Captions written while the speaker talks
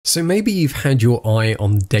So maybe you've had your eye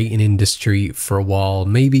on the dating industry for a while.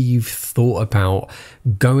 Maybe you've thought about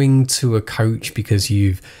going to a coach because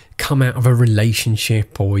you've come out of a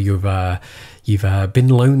relationship, or you've been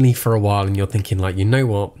lonely for a while and you're thinking like, you know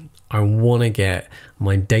what, I want to get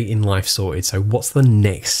my dating life sorted. So what's the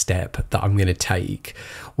next step that I'm going to take?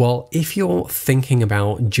 Well, if you're thinking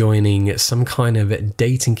about joining some kind of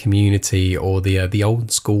dating community or the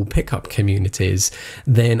old school pickup communities,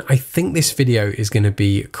 then I think this video is going to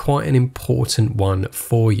be quite an important one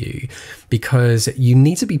for you, because you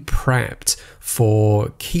need to be prepped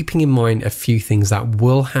for keeping in mind a few things that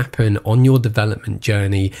will happen on your development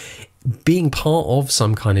journey being part of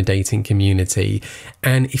some kind of dating community.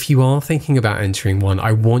 And if you are thinking about entering one,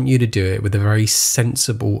 I want you to do it with a very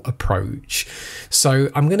sensible approach. So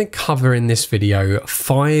I'm going to cover in this video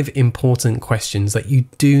 5 important questions that you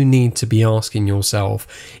do need to be asking yourself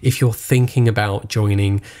if you're thinking about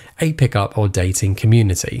joining a pickup or dating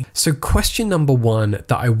community. So question number 1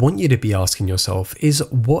 that I want you to be asking yourself is,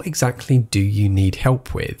 what exactly do you need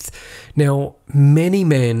help with? Now, many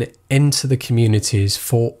men enter the communities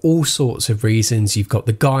for all sorts of reasons. You've got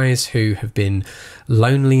the guys who have been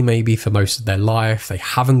lonely maybe for most of their life. They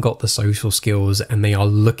haven't got the social skills and they are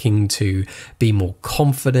looking to be more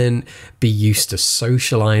confident, be used to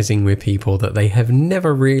socializing with people that they have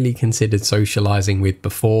never really considered socializing with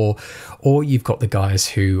before. Or you've got the guys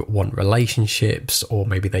who want relationships, or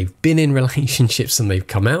maybe they've been in relationships and they've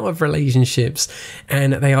come out of relationships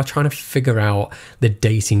and they are trying to figure out the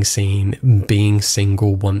dating scene, being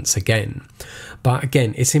single once again. But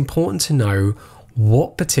again, it's important to know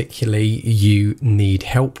what particularly you need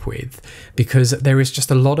help with, because there is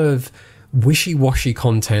just a lot of wishy-washy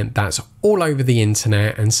content that's all over the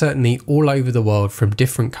internet and certainly all over the world from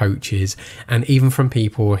different coaches, and even from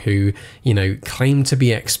people who, you know, claim to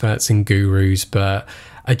be experts and gurus but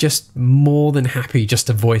are just more than happy just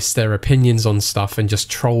to voice their opinions on stuff and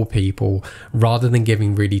just troll people rather than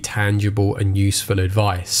giving really tangible and useful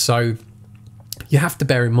advice. So you have to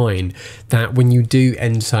bear in mind that when you do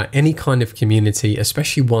enter any kind of community,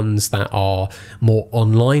 especially ones that are more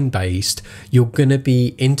online based, you're going to be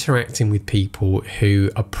interacting with people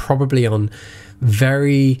who are probably on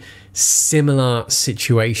very similar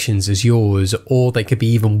situations as yours, or they could be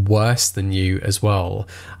even worse than you as well.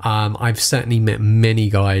 I've certainly met many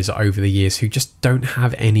guys over the years who just don't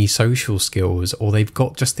have any social skills, or they've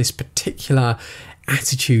got just this particular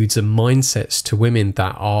attitudes and mindsets to women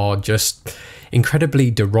that are just incredibly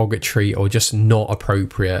derogatory or just not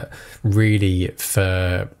appropriate really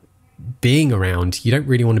for being around. You don't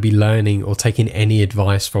really want to be learning or taking any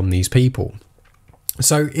advice from these people.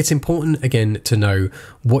 So it's important, again, to know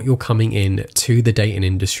what you're coming in to the dating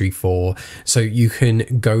industry for. So you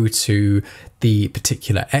can go to the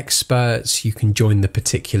particular experts, you can join the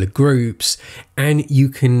particular groups, and you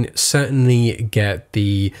can certainly get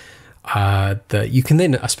you can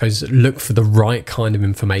then, I suppose, look for the right kind of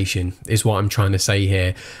information, is what I'm trying to say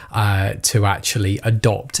here, to actually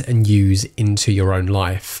adopt and use into your own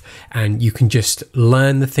life. And you can just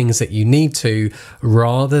learn the things that you need to,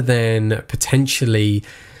 rather than potentially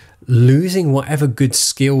losing whatever good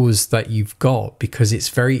skills that you've got, because it's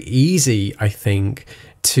very easy, I think,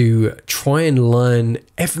 to try and learn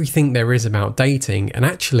everything there is about dating, and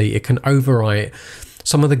actually it can overwrite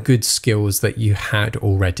some of the good skills that you had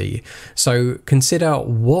already. So consider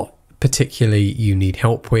what particularly you need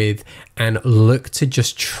help with, and look to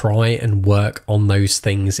just try and work on those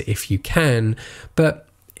things if you can. But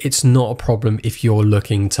it's not a problem if you're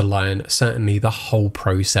looking to learn certainly the whole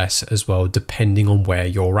process as well, depending on where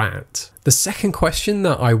you're at. The second question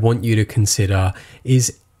that I want you to consider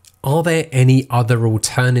is, are there any other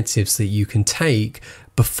alternatives that you can take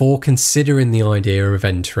before considering the idea of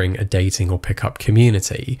entering a dating or pickup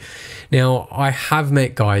community? Now, I have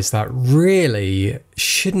met guys that really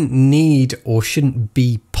shouldn't need or shouldn't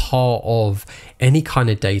be part of any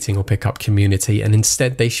kind of dating or pickup community, and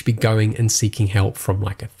instead they should be going and seeking help from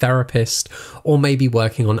like a therapist, or maybe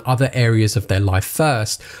working on other areas of their life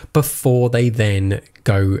first before they then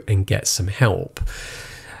go and get some help.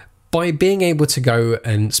 By being able to go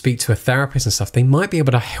and speak to a therapist and stuff, they might be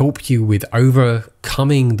able to help you with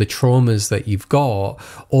overcoming the traumas that you've got,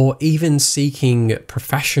 or even seeking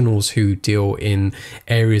professionals who deal in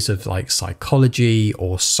areas of like psychology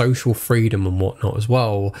or social freedom and whatnot as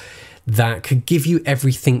well, that could give you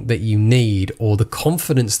everything that you need, or the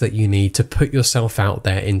confidence that you need to put yourself out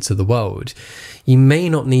there into the world. You may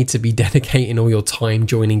not need to be dedicating all your time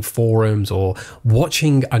joining forums or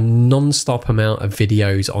watching a non-stop amount of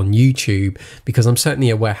videos on YouTube, because I'm certainly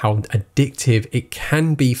aware how addictive it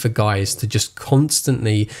can be for guys to just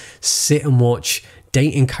constantly sit and watch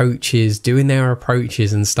dating coaches doing their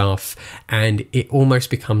approaches and stuff, and it almost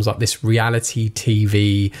becomes like this reality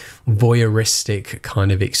TV voyeuristic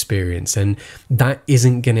kind of experience, and that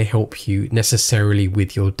isn't going to help you necessarily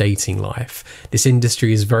with your dating life. This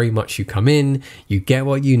industry is very much you come in, you get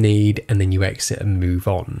what you need, and then you exit and move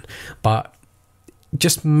on. But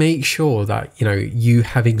just make sure that you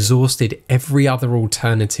have exhausted every other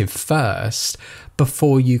alternative first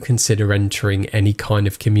before you consider entering any kind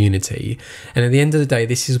of community. And at the end of the day,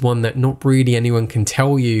 this is one that not really anyone can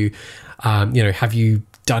tell you, have you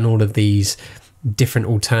done all of these different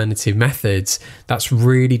alternative methods? That's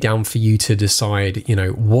really down for you to decide,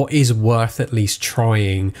 what is worth at least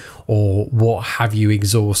trying, or what have you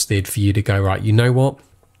exhausted for you to go, right, you know what?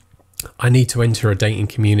 I need to enter a dating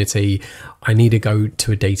community. I need to go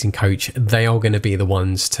to a dating coach. They are going to be the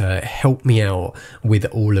ones to help me out with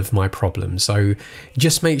all of my problems. So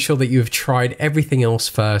just make sure that you have tried everything else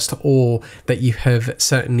first, or that you have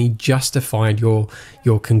certainly justified your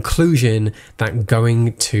conclusion that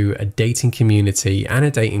going to a dating community and a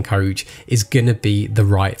dating coach is going to be the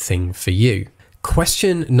right thing for you.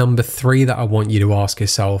 Question number 3 that I want you to ask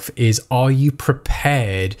yourself is, are you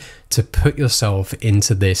prepared to put yourself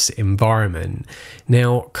into this environment?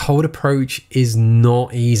 Now, cold approach is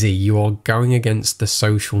not easy. You are going against the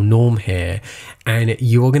social norm here, and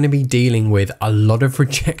you are going to be dealing with a lot of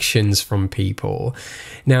rejections from people.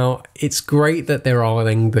 Now, it's great that there are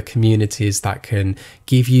then the communities that can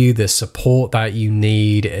give you the support that you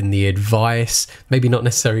need and the advice, maybe not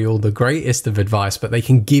necessarily all the greatest of advice, but they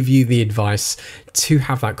can give you the advice to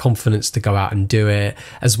have that confidence to go out and do it,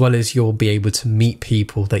 as well as you'll be able to meet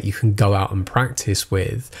people that you can go out and practice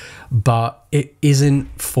with. But it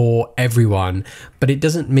isn't for everyone, but it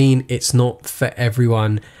doesn't mean it's not for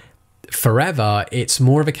everyone forever. It's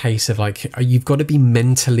more of a case of like, you've got to be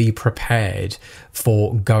mentally prepared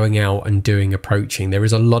for going out and doing approaching. There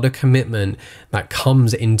is a lot of commitment that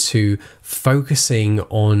comes into focusing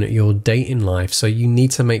on your dating life, so you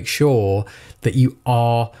need to make sure that you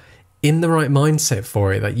are in the right mindset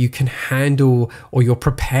for it, that you can handle, or you're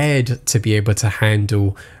prepared to be able to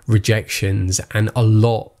handle rejections, and a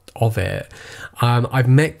lot of it. I've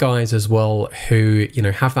met guys as well who,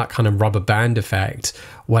 have that kind of rubber band effect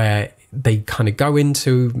where they kind of go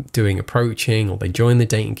into doing approaching, or they join the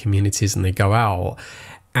dating communities and they go out,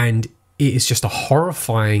 and it is just a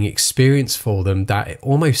horrifying experience for them that it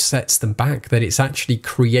almost sets them back, that it's actually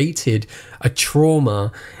created a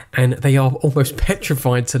trauma, and they are almost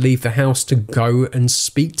petrified to leave the house to go and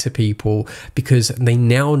speak to people because they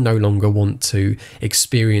now no longer want to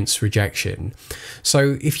experience rejection.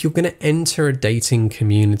 So if you're going to enter a dating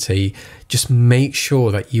community, just make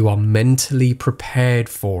sure that you are mentally prepared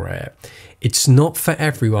for it. It's not for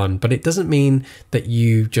everyone, but it doesn't mean that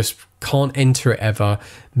you just can't enter it ever.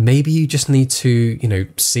 Maybe you just need to,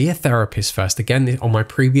 see a therapist first. Again, on my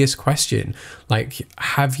previous question, like,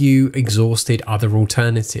 have you exhausted other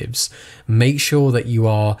alternatives? Make sure that you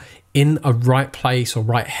are in a right place or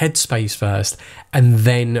right headspace first, and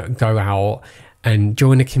then go out and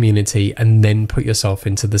join a community, and then put yourself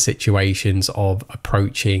into the situations of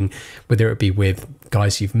approaching, whether it be with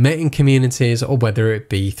guys you've met in communities or whether it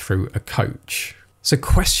be through a coach. So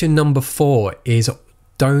question number 4 is,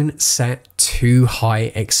 don't set too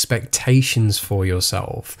high expectations for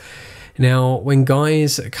yourself. Now, when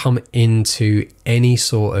guys come into any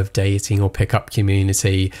sort of dating or pickup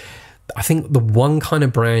community, I think the one kind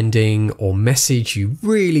of branding or message you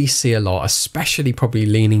really see a lot, especially probably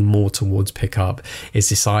leaning more towards pickup, is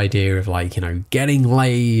this idea of like, getting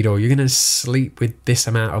laid, or you're going to sleep with this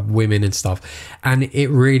amount of women and stuff. And it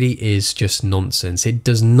really is just nonsense. It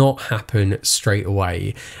does not happen straight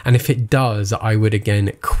away. And if it does, I would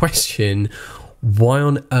again question why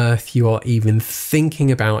on earth you are even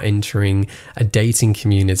thinking about entering a dating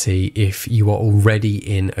community if you are already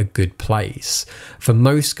in a good place. For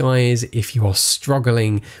most guys, if you are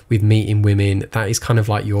struggling with meeting women, that is kind of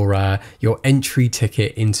like your entry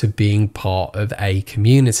ticket into being part of a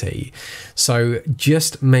community. So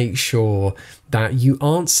just make sure that you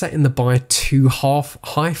aren't setting the bar too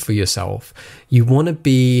high for yourself. You want to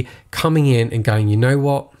be coming in and going, you know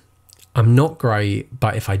what? I'm not great,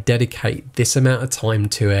 but if I dedicate this amount of time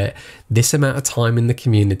to it, this amount of time in the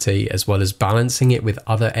community, as well as balancing it with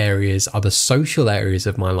other areas, other social areas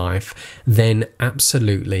of my life, then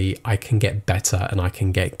absolutely I can get better and I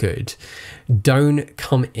can get good. Don't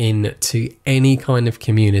come in to any kind of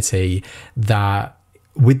community that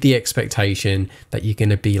with the expectation that you're going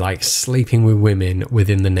to be like sleeping with women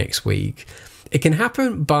within the next week. It can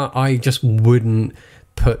happen, but I just wouldn't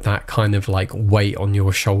put that kind of like weight on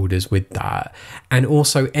your shoulders with that. And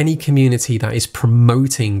also any community that is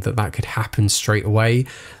promoting that could happen straight away,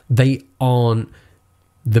 they aren't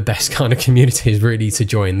the best kind of communities really to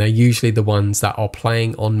join. They're usually the ones that are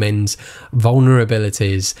playing on men's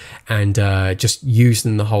vulnerabilities and just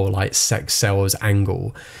using the whole like sex sells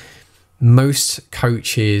angle. Most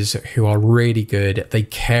coaches who are really good, they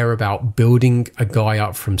care about building a guy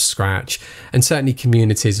up from scratch, and certainly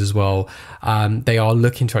communities as well. They are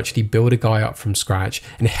looking to actually build a guy up from scratch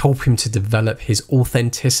and help him to develop his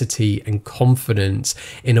authenticity and confidence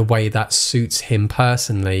in a way that suits him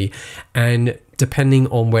personally. And depending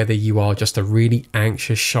on whether you are just a really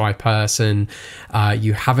anxious, shy person,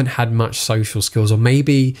 you haven't had much social skills, or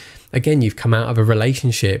maybe, again, you've come out of a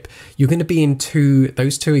relationship, you're going to be in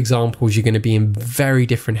those two examples, you're going to be in very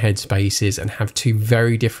different headspaces and have two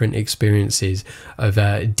very different experiences of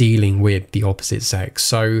dealing with the opposite sex.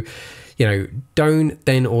 So, you know, don't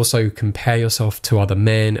then also compare yourself to other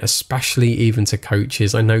men, especially even to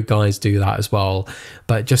coaches. I know guys do that as well,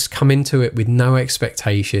 but just come into it with no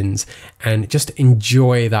expectations and just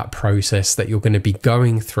enjoy that process that you're going to be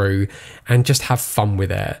going through and just have fun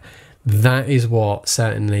with it. That is what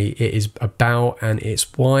certainly it is about, and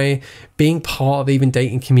it's why being part of even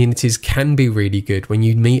dating communities can be really good when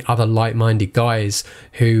you meet other like-minded guys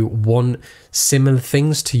who want similar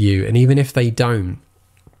things to you, and even if they don't,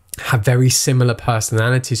 have very similar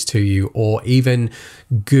personalities to you, or even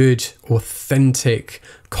good, authentic,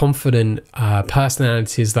 confident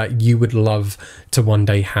personalities that you would love to one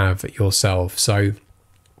day have yourself. So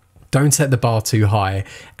don't set the bar too high,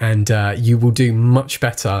 and you will do much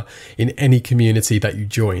better in any community that you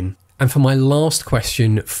join. And for my last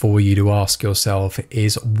question for you to ask yourself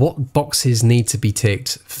is, what boxes need to be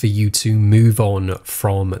ticked for you to move on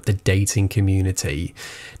from the dating community?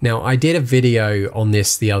 Now, I did a video on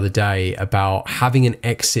this the other day about having an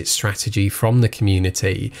exit strategy from the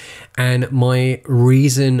community, and my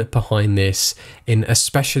reason behind this, in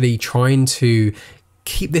especially trying to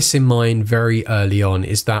keep this in mind very early on,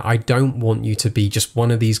 is that I don't want you to be just one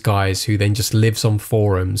of these guys who then just lives on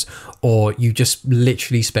forums, or you just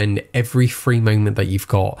literally spend every free moment that you've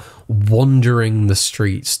got wandering the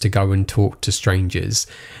streets to go and talk to strangers.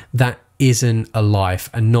 That isn't a life,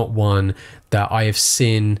 and not one that I have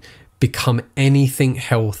seen become anything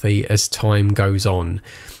healthy as time goes on.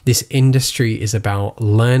 This industry is about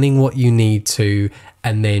learning what you need to,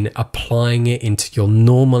 and then applying it into your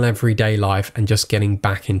normal everyday life and just getting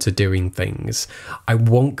back into doing things. I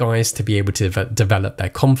want guys to be able to develop their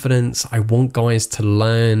confidence. I want guys to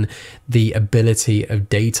learn the ability of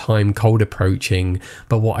daytime cold approaching.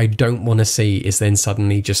 But what I don't want to see is then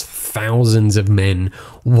suddenly just thousands of men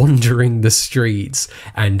wandering the streets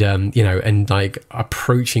and, you know, and like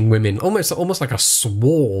approaching women almost like a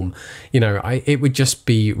swarm. You know, it would just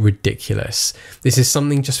be ridiculous. This is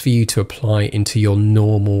something just for you to apply into your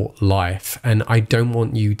normal life, and I don't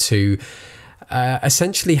want you to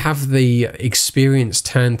essentially have the experience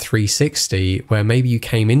turn 360, where maybe you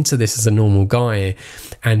came into this as a normal guy,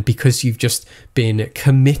 and because you've just been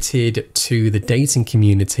committed to the dating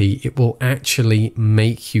community, it will actually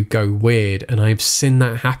make you go weird. And I've seen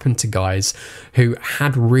that happen to guys who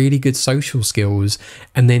had really good social skills,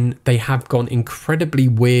 and then they have gone incredibly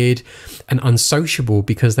weird and unsociable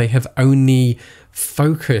because they have only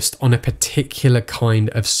focused on a particular kind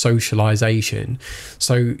of socialization.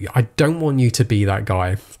 So I don't want you to be that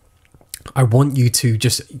guy. I want you to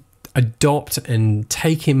just adopt and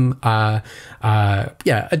take him adopt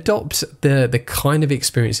the kind of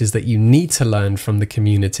experiences that you need to learn from the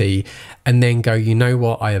community, and then go, you know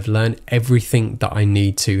what, I have learned everything that I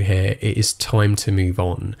need to here, it is time to move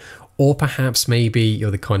on. Or perhaps maybe you're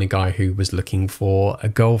the kind of guy who was looking for a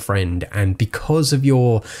girlfriend, and because of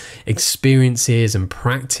your experiences and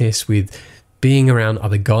practice with being around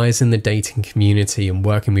other guys in the dating community and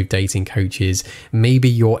working with dating coaches, maybe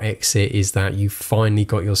your exit is that you finally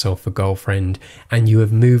got yourself a girlfriend and you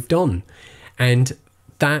have moved on. And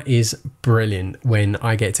that is brilliant when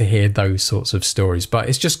I get to hear those sorts of stories. But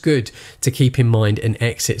it's just good to keep in mind an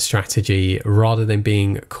exit strategy rather than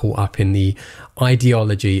being caught up in the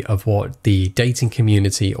ideology of what the dating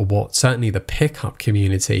community, or what certainly the pickup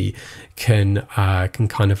community can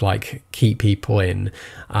kind of like keep people in.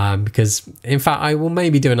 Because in fact, I will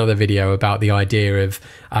maybe do another video about the idea of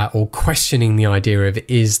or questioning the idea of,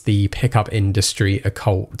 is the pickup industry a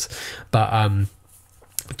cult? But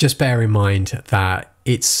just bear in mind that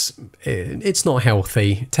it's not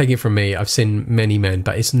healthy. Take it from me, I've seen many men,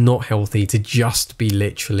 but it's not healthy to just be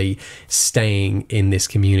literally staying in this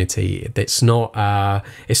community. It's not a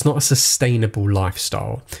sustainable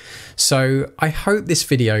lifestyle. So I hope this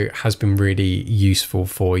video has been really useful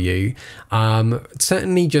for you.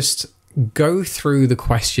 Certainly just go through the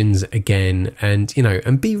questions again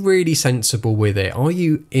and be really sensible with it. Are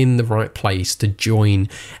you in the right place to join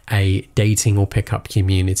a dating or pickup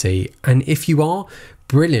community? And if you are,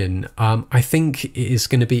 brilliant. I think it is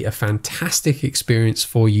going to be a fantastic experience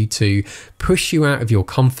for you to push you out of your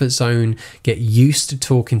comfort zone, get used to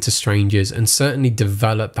talking to strangers, and certainly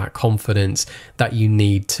develop that confidence that you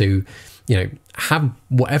need to have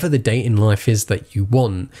whatever the dating life is that you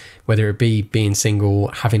want, whether it be being single,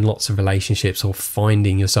 having lots of relationships, or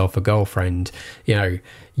finding yourself a girlfriend.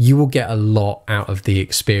 You will get a lot out of the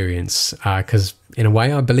experience, because in a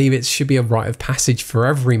way I believe it should be a rite of passage for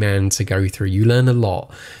every man to go through. You learn a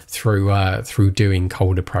lot through doing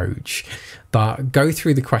cold approach. But go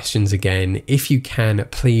through the questions again. If you can,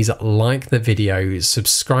 please like the video,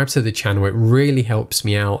 subscribe to the channel. It really helps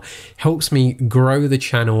me out, helps me grow the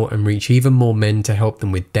channel and reach even more men to help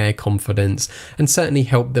them with their confidence, and certainly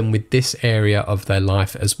help them with this area of their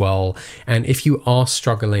life as well. And if you are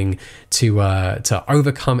struggling to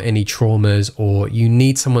overcome any traumas, or you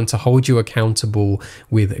need someone to hold you accountable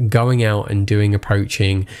with going out and doing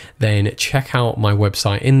approaching, then check out my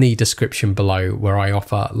website in the description below, where I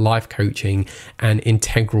offer life coaching and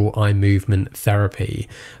integral eye movement therapy.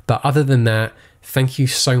 But other than that, thank you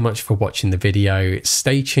so much for watching the video.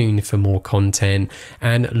 Stay tuned for more content,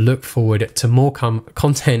 and look forward to more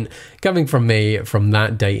content coming from me, from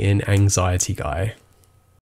that dating anxiety guy.